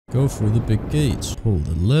Go through the big gate. Pull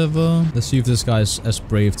the lever. Let's see if this guy's as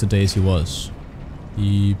brave today as he was.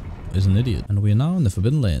 He is an idiot. And we are now in the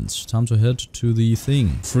Forbidden Lands. Time to head to the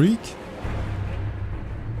thing. Freak.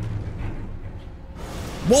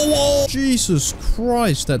 Whoa, whoa! Jesus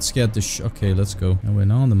Christ, that scared the okay, let's go. And we're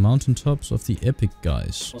now on the mountaintops of the epic,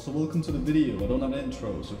 guys. Also, welcome to the video. I don't have an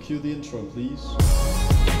intro, so cue the intro, please.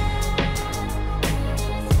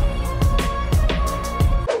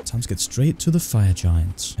 Time to get straight to the fire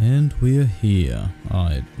giants. And we're here.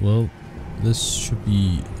 Alright, well, this should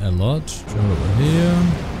be a lot. Go over here.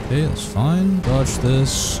 Okay, that's fine. Dodge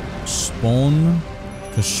this. Spawn.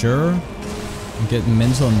 For sure. And get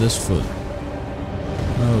mental on this foot.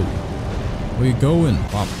 No. Where you going?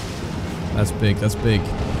 Bop. That's big, that's big.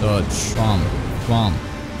 Dodge. Bomb. Bomb.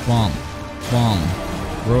 Bomb. Bomb.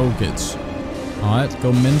 Rogue it. Alright,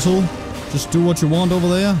 go mental. Just do what you want over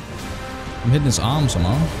there. I'm hitting his arm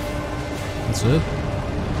somehow. That's it.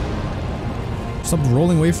 Stop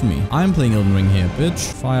rolling away from me. I'm playing Elden Ring here,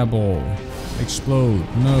 bitch. Fireball. Explode.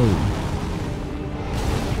 No.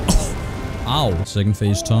 Ow. Second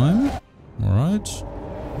phase time. Alright.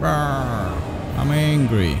 I'm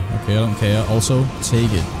angry. Okay, I don't care. Also,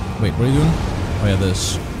 take it. Wait, what are you doing? Oh yeah,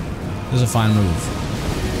 this. This is a fine move.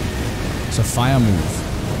 It's a fire move.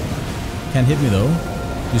 Can't hit me though.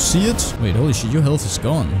 You see it? Wait, holy shit, your health is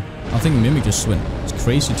gone. I think Mimic just went. It's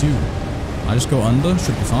crazy too. I just go under,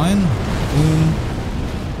 should be fine. Boom.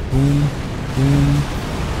 Boom. Boom.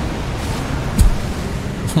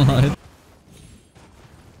 Alright.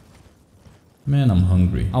 Man, I'm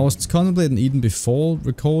hungry. I was contemplating eating before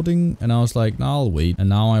recording, and I was like, nah, I'll wait. And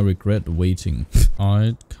now I regret waiting.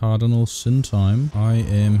 Alright, Cardinal Sin time. I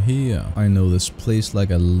am here. I know this place like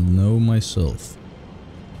I know myself.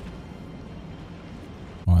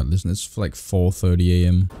 Alright, listen, it's like 4:30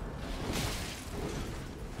 AM.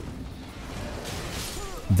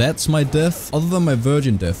 That's my death. Other than my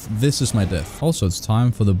virgin death, this is my death. Also, it's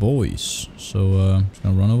time for the boys. So, I'm just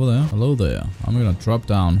gonna run over there. Hello there. I'm gonna drop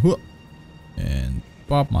down. And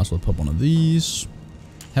pop. Might as well pop one of these.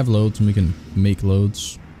 Have loads and we can make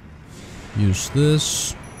loads. Use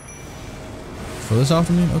this. Throw this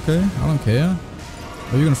after me? Okay, I don't care.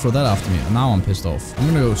 Oh, you're gonna throw that after me. Now I'm pissed off. I'm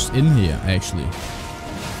gonna go in here, actually.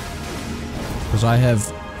 Because I have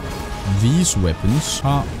these weapons.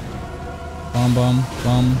 Ha. Bum, bum,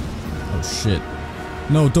 bum. Oh, shit.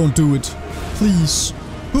 No, don't do it. Please.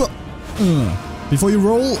 Before you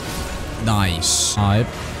roll. Nice. Alright.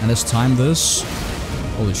 And let's time this.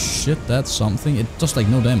 Holy shit, that's something. It does like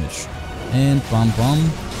no damage. And bum,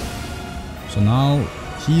 bum. So now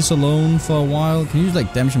he's alone for a while. Can you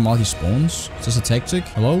like damage him while he spawns? Is this a tactic?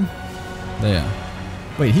 Hello? There.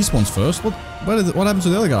 Wait, he spawns first? What happened to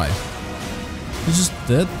the other guy? He's just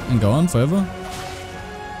dead and gone forever?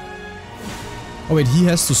 Oh wait, he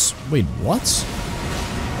has to wait, what?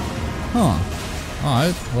 Huh.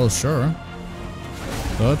 Alright, well sure.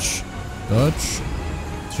 Dodge. Dodge.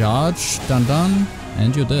 Charge. Dun dun.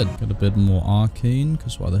 And you're dead. Get a bit more arcane,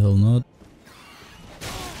 because why the hell not?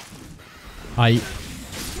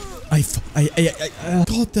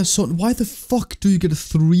 God, that's so... Why the fuck do you get a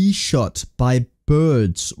 3-shot by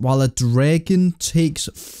birds while a dragon takes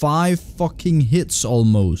 5 fucking hits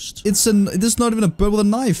almost? It's not even a bird with a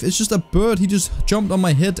knife. It's just a bird. He just jumped on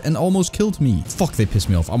my head and almost killed me. Fuck, they pissed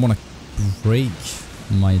me off. I wanna break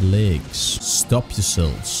my legs. Stop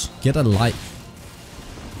yourselves. Get a life.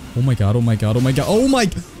 Oh my god, oh my god, oh my god, oh my...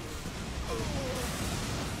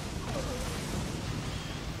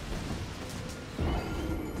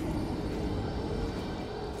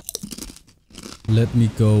 Let me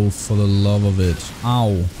go for the love of it.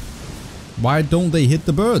 Ow. Why don't they hit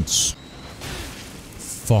the birds?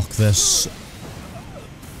 Fuck this.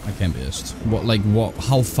 I can't be asked. What, like, what?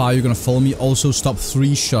 How far are you gonna follow me? Also, stop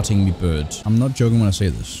 3-shotting me, bird. I'm not joking when I say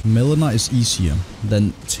this. Melina is easier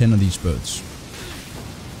than 10 of these birds.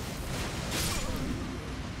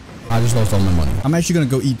 I just lost all my money. I'm actually gonna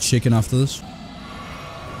go eat chicken after this.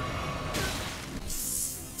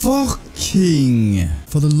 Fucking!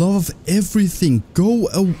 For the love of everything, go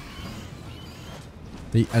away.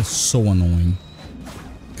 They are so annoying.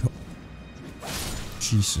 Go.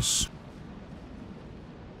 Jesus.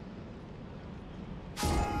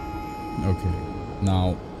 Okay.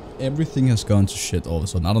 Now, everything has gone to shit all of a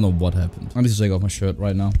sudden. I don't know what happened. I need to take off my shirt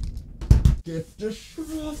right now. Get this shit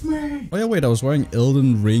off me! Oh yeah, wait, I was wearing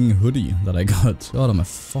Elden Ring hoodie that I got. God, I'm a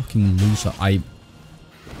fucking loser.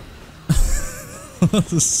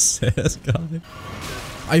 What a sad guy.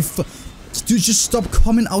 Dude, just stop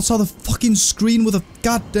coming outside the fucking screen with a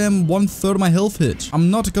goddamn 1/3 of my health hit.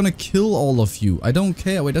 I'm not gonna kill all of you. I don't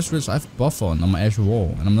care. Wait, that's real. I have buff on my Azure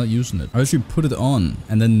Wall, and I'm not using it. I actually put it on,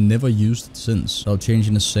 and then never used it since. I'll change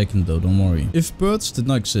in a second, though. Don't worry. If birds did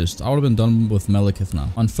not exist, I would have been done with Malekith now.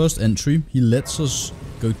 On first entry, he lets us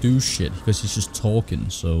go do shit, because he's just talking,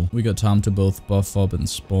 so we got time to both buff up and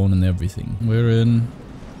spawn and everything. We're in.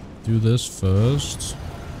 Do this first.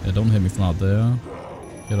 Yeah, don't hit me from out there.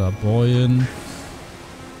 Get our boy in.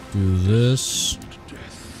 Do this.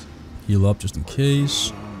 Heal up just in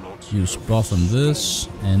case. Use buff on this.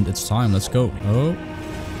 And it's time. Let's go. Oh.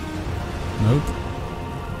 Nope.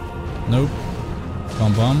 Nope.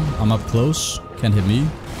 Bum bum. I'm up close. Can't hit me.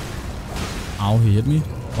 Ow, he hit me.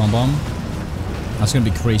 Bum bum. That's gonna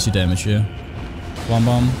be crazy damage here. Bum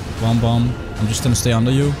bum. Bum bum. I'm just gonna stay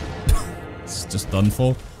under you. It's just done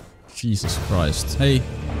for. Jesus Christ. Hey.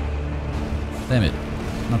 Damn it.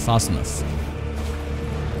 Not fast enough.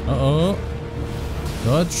 Uh-oh.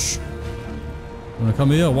 Dodge. Wanna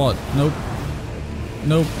come here or what? Nope.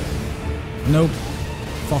 Nope. Nope.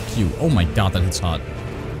 Fuck you. Oh my god, that hits hard.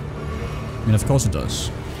 I mean, of course it does.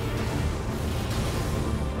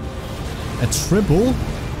 A triple?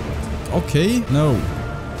 Okay. No.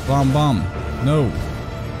 Bum bum. No.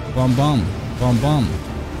 Bum bum. Bum bum.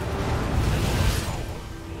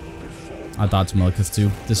 I died to Malekith too.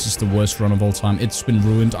 This is the worst run of all time. It's been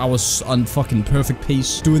ruined. I was on fucking perfect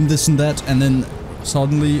pace doing this and that, and then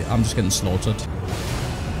suddenly I'm just getting slaughtered.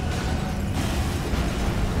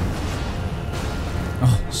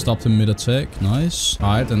 Oh, stopped him mid-attack. Nice.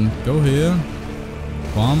 Alright, then go here.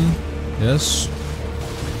 Bomb. Yes.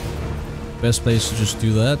 Best place to just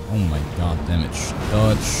do that. Oh my god, damage.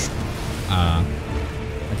 Dodge. I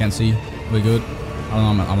can't see. We're good. I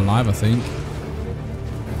don't know, I'm alive, I think.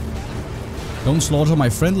 Don't slaughter my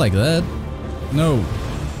friend like that. No.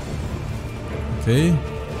 Okay.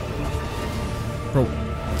 Bro,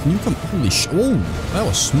 can you come? Holy sh... Oh, that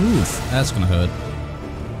was smooth. That's gonna hurt.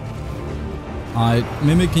 Alright,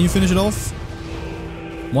 Mimic, can you finish it off?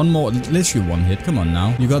 One more. Literally one hit. Come on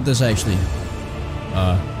now. You got this, actually.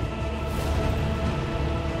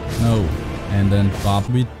 No. And then Bob.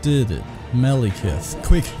 We did it. Malekith.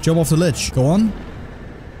 Quick, jump off the ledge. Go on.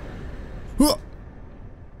 Huh.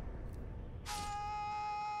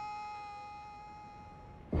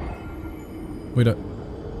 Wait,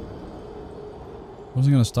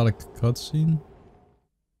 wasn't gonna start a cutscene?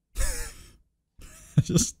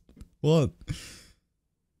 Just... What?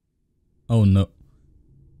 Oh no.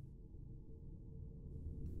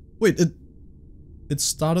 Wait, it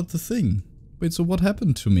started the thing. Wait, so what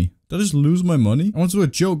happened to me? Did I just lose my money? I want to do a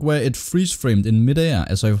joke where it freeze-framed in mid-air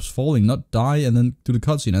as I was falling, not die and then do the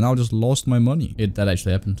cutscene, and now I just lost my money. That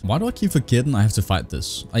actually happened. Why do I keep forgetting I have to fight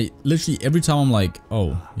this? I literally, every time I'm like,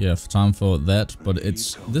 oh, yeah, time for that, but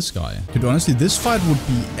it's this guy. Dude, honestly, this fight would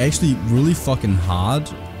be actually really fucking hard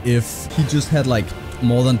if he just had like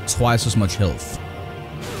more than twice as much health.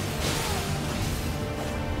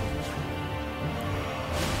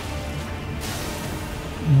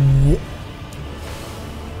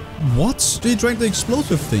 What? He drank the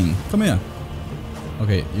explosive thing. Come here.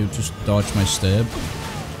 Okay, you just dodged my stab.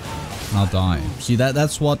 Now die. See,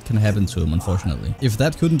 that's what can happen to him, unfortunately. If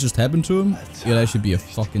that couldn't just happen to him, it'd actually be a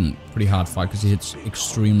fucking pretty hard fight because he hits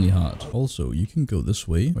extremely hard. Also, you can go this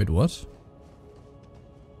way. Wait, what?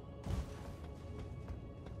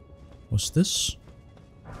 What's this?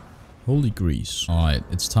 Holy grease. Alright,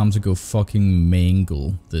 it's time to go fucking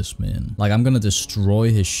mangle this man. Like, I'm gonna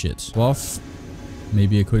destroy his shit. Buff.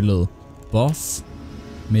 Maybe a quick little buff.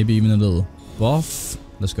 Maybe even a little buff.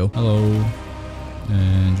 Let's go. Hello.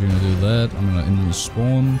 And you're gonna do that. I'm gonna instantly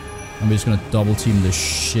spawn. I'm just gonna double team the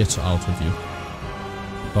shit out of you.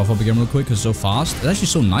 Buff up again real quick because it's so fast. It's actually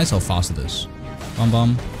so nice how fast it is. Bum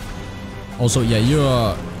bum. Also, yeah,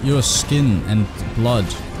 you're skin and blood.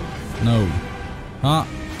 No. Huh?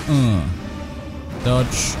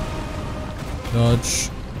 Dodge. Dodge.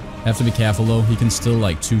 Have to be careful though, he can still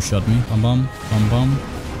like two-shot me. Bum bum, bum bum.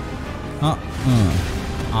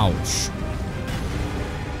 Ouch.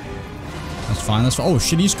 That's fine, that's fine. Oh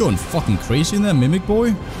shit, he's going fucking crazy in there, Mimic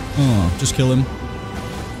boy. Just kill him.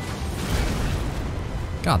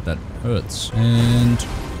 God, that hurts. And...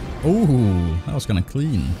 oh, that was kinda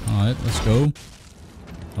clean. Alright, let's go.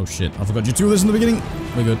 Oh shit, I forgot you to do this in the beginning.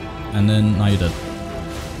 We're good. And then, now you're dead.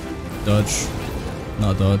 Dodge.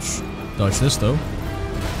 Not dodge. Dodge this though.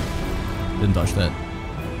 Didn't dodge that.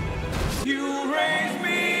 You raise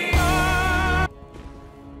me up.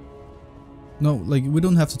 No, like, we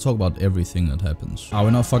don't have to talk about everything that happens. We're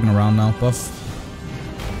not fucking around now. Buff.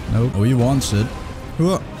 Nope. Oh, he wants it.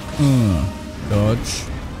 Dodge.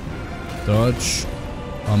 Dodge.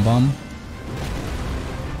 Bum bum.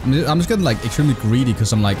 I'm just getting like extremely greedy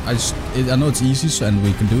because I'm like, I know it's easy so, and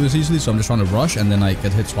we can do this easily, so I'm just trying to rush and then I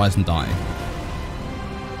get hit twice and die.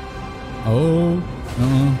 Oh.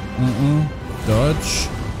 Dodge.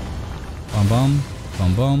 Bum bum.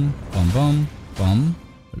 Bum bum. Bum bum. Bum.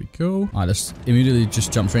 There we go. Alright, let's immediately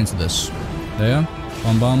just jump straight into this. There.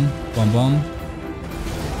 Bum bum. Bum bum.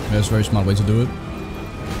 That's a very smart way to do it.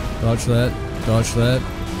 Dodge that. Dodge that.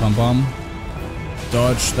 Bum bum.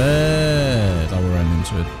 Dodge that. I will run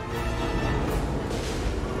into it.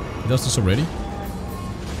 He does this already?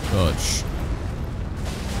 Dodge.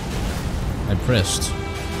 I pressed.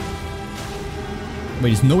 Wait,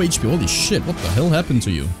 he's no HP. Holy shit. What the hell happened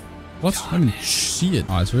to you? What? I didn't see it.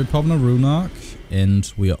 Alright, so we're popping a rune arc.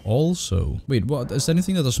 And we are also... Wait, what? Is there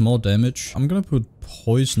anything that does more damage? I'm gonna put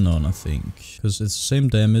poison on, I think. Because it's the same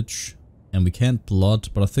damage. And we can't blood,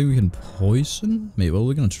 but I think we can poison? Maybe, well,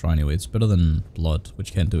 we're gonna try anyway. It's better than blood,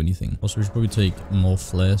 which can't do anything. Also, we should probably take more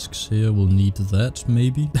flasks here. We'll need that,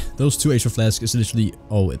 maybe. Those 2 extra flasks is literally...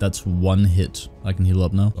 Oh, that's 1 hit. I can heal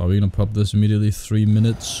up now. Are we gonna pop this immediately? 3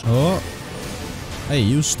 minutes. Oh! Hey,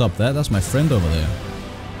 you stop that. That's my friend over there.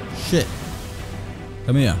 Shit.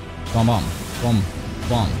 Come here. Bomb, bomb. Bomb.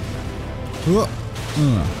 Bomb.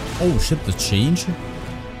 Oh, shit, the change?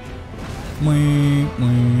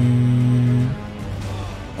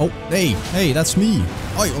 Oh, hey, that's me.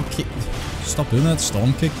 Oh, okay. Stop doing that,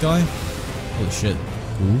 storm kick guy. Holy shit.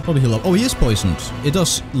 Cool. Probably heal up. Oh, he is poisoned. It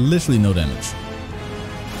does literally no damage.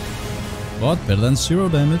 But better than 0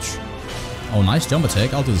 damage. Oh, nice jump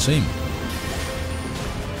attack. I'll do the same.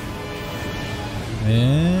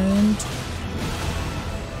 And...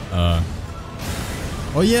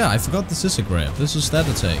 Oh yeah, I forgot this is a grab. This is that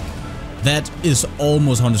attack. That is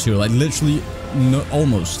almost 100-0. Like, literally, no,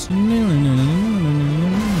 almost. I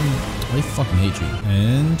fucking hate you.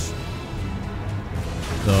 And...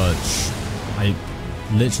 Dodge. I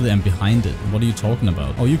literally am behind it. What are you talking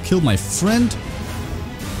about? Oh, you killed my friend?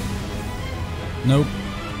 Nope.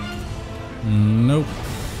 Nope.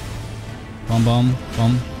 Bum bum.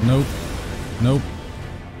 Bum. Nope. Nope.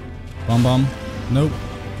 Bum bum. Nope.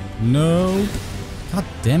 Nope. God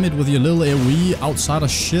damn it with your little AoE outside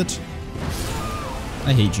of shit.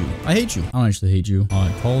 I hate you. I hate you. I don't actually hate you.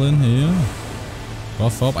 Alright, call in here.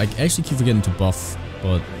 Buff up. I actually keep forgetting to buff,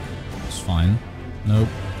 but it's fine. Nope.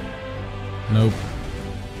 Nope.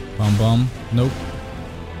 Bum bum. Nope.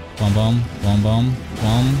 Bum bum. Bum bum.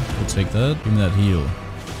 Bum. We'll take that. Give me that heal.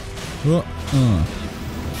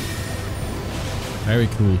 Very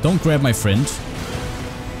cool. Don't grab my friend.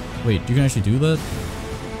 Wait, you can actually do that?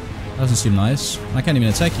 Doesn't seem nice. I can't even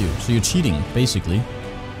attack you, so you're cheating, basically.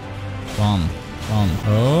 Bomb. Bomb.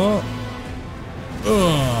 Oh.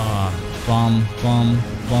 Ugh. Bomb. Bomb.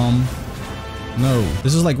 Bomb. No.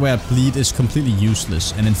 This is like where bleed is completely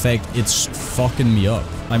useless, and in fact, it's fucking me up.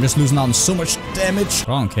 I'm just losing out on so much damage. I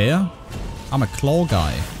don't care. I'm a claw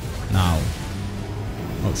guy. Now.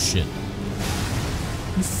 Oh shit.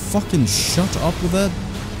 You fucking shut up with that.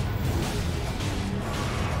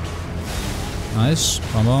 Nice.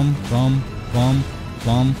 Bum bum bum bum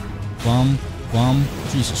bum bum bum.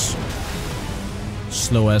 Jesus.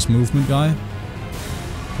 Slow ass movement guy.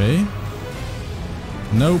 Okay.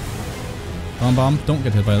 Nope. Bum bum. Don't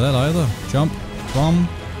get hit by that either. Jump. Bum.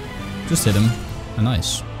 Just hit him. And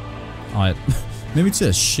nice. Alright. Maybe it's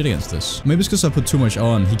just shit against this. Maybe it's because I put too much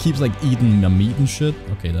on. He keeps like eating my meat and shit.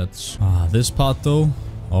 Okay, that's... this part though.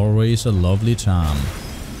 Always a lovely time.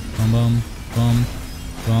 Bum bum. Bum.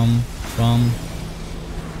 Bum. Bum.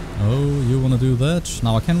 Oh, you wanna do that?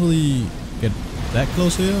 Now I can't really get that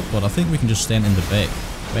close here, but I think we can just stand in the back.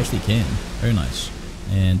 We actually can. Very nice.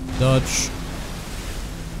 And dodge.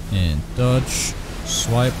 And dodge.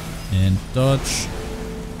 Swipe. And dodge.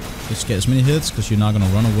 Just get as many hits, because you're not gonna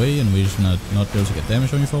run away, and we're just gonna not be able to get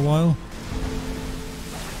damage on you for a while.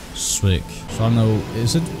 Swick. So I don't know,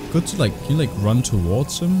 is it good to like, can you like run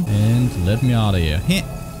towards him? And let me out of here. Heh.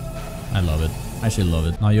 I love it. I actually love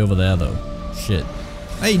it. Now you're over there though. Shit.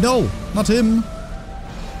 Hey, no! Not him!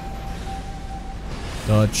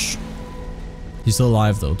 Dodge. He's still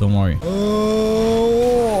alive though, don't worry.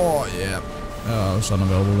 Oh, yeah. Oh, it's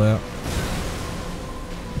unavailable there.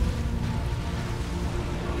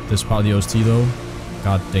 This part of the OST though,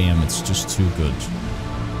 god damn, it's just too good.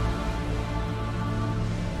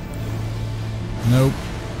 Nope.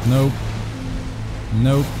 Nope.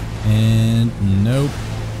 Nope. And nope.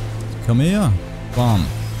 Come here. Bomb.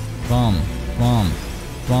 Bomb. Bomb.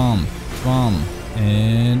 Bomb. Bomb.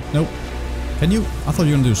 And nope. Can you? I thought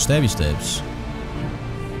you were gonna do stabby stabs.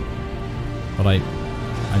 But I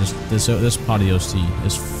just this part of the OST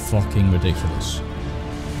is fucking ridiculous.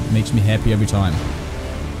 makes me happy every time.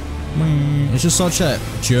 It's just such a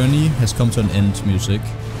journey has come to an end music.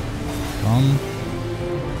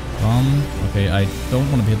 Okay, I don't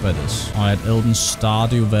want to be hit by this. Alright, Elden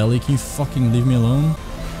Stardew Valley, can you fucking leave me alone?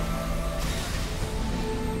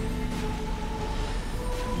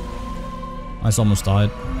 I almost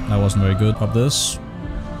died. That wasn't very good. Pop this,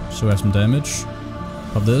 so we have some damage.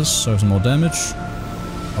 Pop this, so we have some more damage.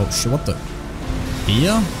 Oh shit, what the?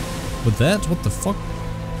 Here? With that? What the fuck?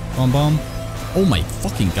 Bomb. Oh my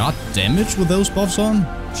fucking god, damage with those buffs on?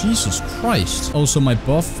 Jesus Christ. Also, my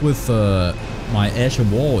buff with my Azure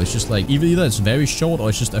Wall is just like, either it's very short or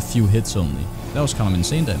it's just a few hits only. That was kind of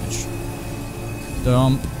insane damage.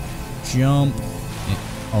 Dump. Jump.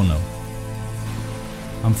 Oh no.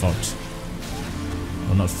 I'm fucked.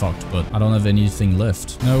 Well, not fucked, but I don't have anything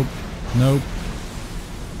left. Nope. Nope.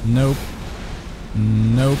 Nope.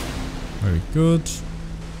 Nope. Very good.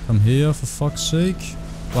 Come here, for fuck's sake.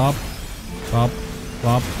 Bop. Bop.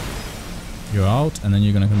 Bop. You're out, and then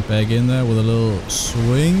you're gonna come back in there with a little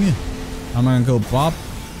swing. I'm gonna go bop.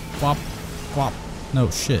 Bop. Bop. No,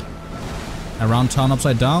 shit. Around town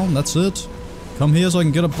upside down, that's it. Come here so I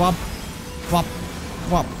can get a bop. Bop.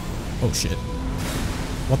 Bop. Oh, shit.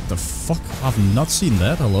 What the fuck? I've not seen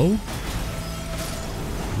that. Hello?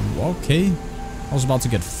 Okay. I was about to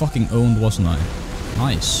get fucking owned, wasn't I?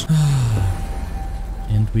 Nice.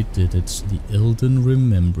 And we did it. The Elden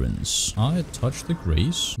Remembrance. I touched the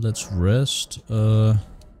grace. Let's rest.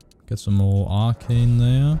 Get some more arcane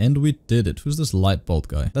there. And we did it. Who's this light bulb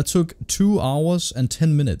guy? That took 2 hours and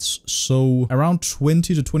 10 minutes. So around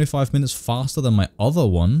 20 to 25 minutes faster than my other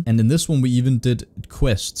one. And in this one, we even did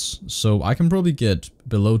quests. So I can probably get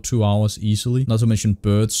below 2 hours easily. Not to mention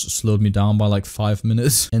birds slowed me down by like 5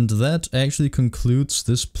 minutes. And that actually concludes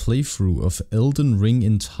this playthrough of Elden Ring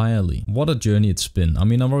entirely. What a journey it's been. I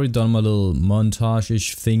mean, I've already done my little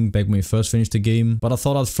montage-ish thing back when we first finished the game. But I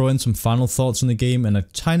thought I'd throw in some final thoughts on the game and a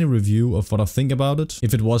tiny review of what I think about it,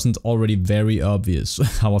 if it wasn't already very obvious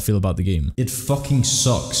how I feel about the game. It fucking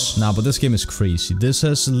sucks. Nah, but this game is crazy. This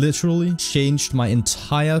has literally changed my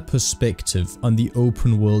entire perspective on the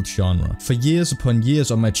open world genre. For years upon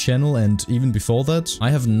years on my channel, and even before that,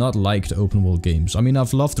 I have not liked open world games. I mean,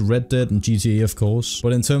 I've loved Red Dead and GTA, of course,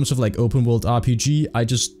 but in terms of like open world RPG, I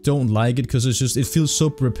just don't like it because it feels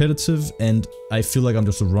so repetitive, and I feel like I'm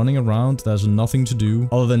just running around. There's nothing to do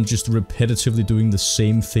other than just repetitively doing the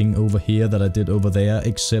same thing over here that I did over there,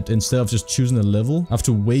 except instead of just choosing a level, I have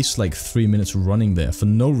to waste like 3 minutes running there for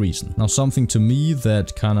no reason. Now, something to me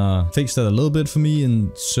that kind of fixed that a little bit for me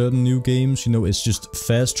in certain new games, you know, it's just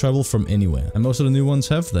fast travel from anywhere. And most of the new ones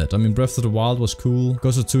have that. I mean, Breath of the Wild was cool.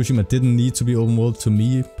 Ghost of Tsushima didn't need to be open world to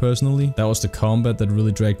me, personally. That was the combat that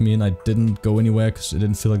really dragged me in. I didn't go anywhere because it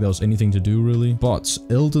didn't feel like there was anything to do, really. But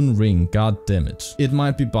Elden Ring, god damn it. It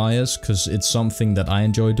might be biased because it's something that I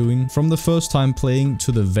enjoy doing. From the first time playing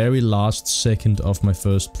to the very last second of my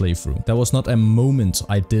first playthrough, there was not a moment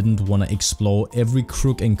I didn't want to explore every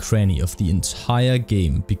crook and cranny of the entire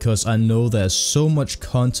game, because I know there's so much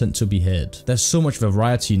content to be had. There's so much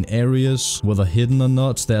variety in areas, whether hidden or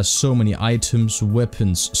not. There's so many items,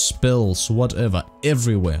 weapons, spells, whatever,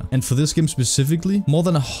 everywhere. And for this game specifically, more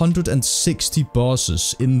than 160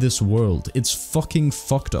 bosses in this world. It's fucking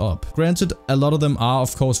fucked up. Granted, a lot of them are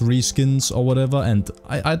of course reskins or whatever, and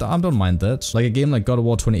I don't mind that. Like a game like God of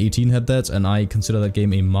War 2018 had that, and I consider that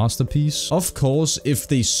game a masterpiece. Of course, if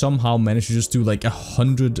they somehow manage to just do like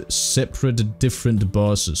 100 separate different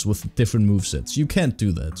bosses with different movesets, you can't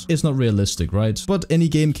do that. It's not realistic, right? But any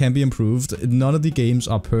game can be improved. None of the games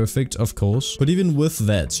are perfect, of course. But even with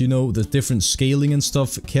that, you know, the different scaling and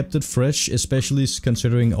stuff kept it fresh, especially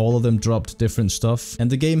considering all of them dropped different stuff. And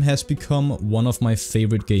the game has become one of my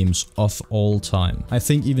favorite games of all time. I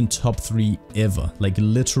think even top 3 ever. Like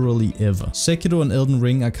literally ever. Sekiro and Elden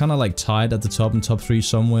Ring are kind of like tied at the top and top 3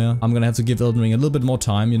 somewhere. I'm gonna have to give Elden Ring a little bit more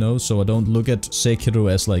time, you know, so I don't look at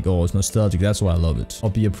Sekiro as like, oh, it's nostalgic, that's why I love it. Or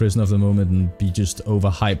be a prisoner of the moment and be just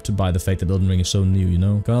overhyped by the fact that Elden Ring is so new, you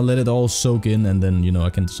know. Gonna let it all soak in, and then, you know, I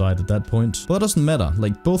can decide at that point. But that doesn't matter.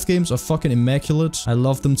 Like, both games are fucking immaculate. I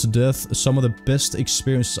love them to death. Some of the best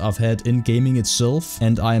experiences I've had in gaming itself,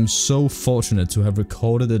 and I am so fortunate to have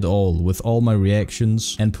recorded it all with all my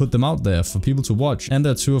reactions and put them out there for people to watch. And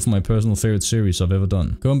they're 2 of my personal favorite series I've ever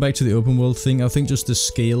done. Going back to the open world thing, I think just the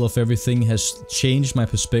scale of everything has changed my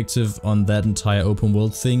perspective on that entire open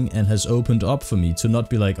world thing, and has opened up for me to not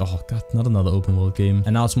be like, oh god, not another open world game.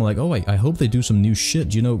 And now it's more like, oh wait, I hope they do some new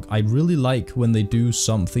shit. You know, I really like when they do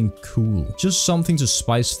something cool. Just something to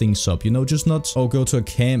spice things up, you know, just not, oh, go to a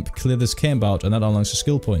camp, clear this camp out, and that unlocks a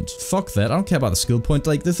skill point. Fuck that, I don't care about the skill point.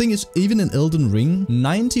 Like, the thing is, even in Elden Ring,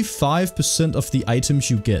 95% of the items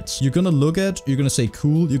you get, you're gonna look at, you're gonna say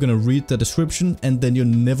cool, you're gonna read the description, and then you're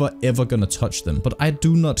never ever gonna touch them. But I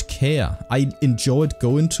do not care. I enjoyed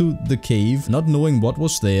going to the cave, not knowing what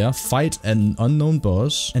was there, fight an unknown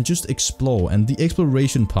boss, and just explore. And the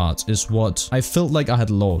exploration part is what I felt like I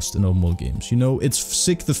had lost in open world games. You know, it's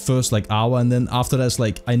sick the first like hour, and then after that's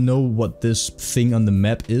like, I know what this thing on the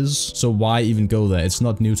map is, so why even go there? It's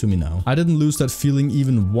not new to me now. I didn't lose that feeling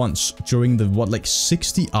even once during the, what, like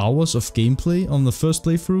 60 hours of gameplay on the first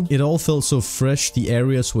playthrough. It all felt so fresh, the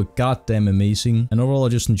areas were goddamn amazing, and overall I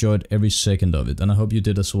just enjoyed every second of it, and I hope you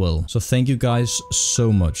did as well. So thank you guys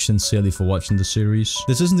so much, sincerely, for watching the series.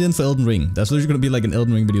 This isn't the end for Elden Ring. That's literally gonna be like an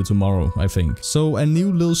Elden Ring video tomorrow, I think. So a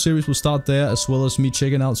new little series will start there, as well as me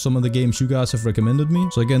checking out some of the games you guys have recommended me.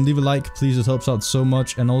 So again, leave a like, please, it helps out so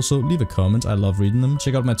much, and also leave a comment, I love reading them.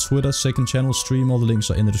 Check out my Twitter, second channel, stream, all the links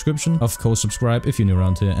are in the description. Of course, subscribe if you're new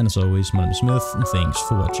around here, and as always, my name is Smith, and thanks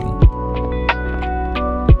for watching.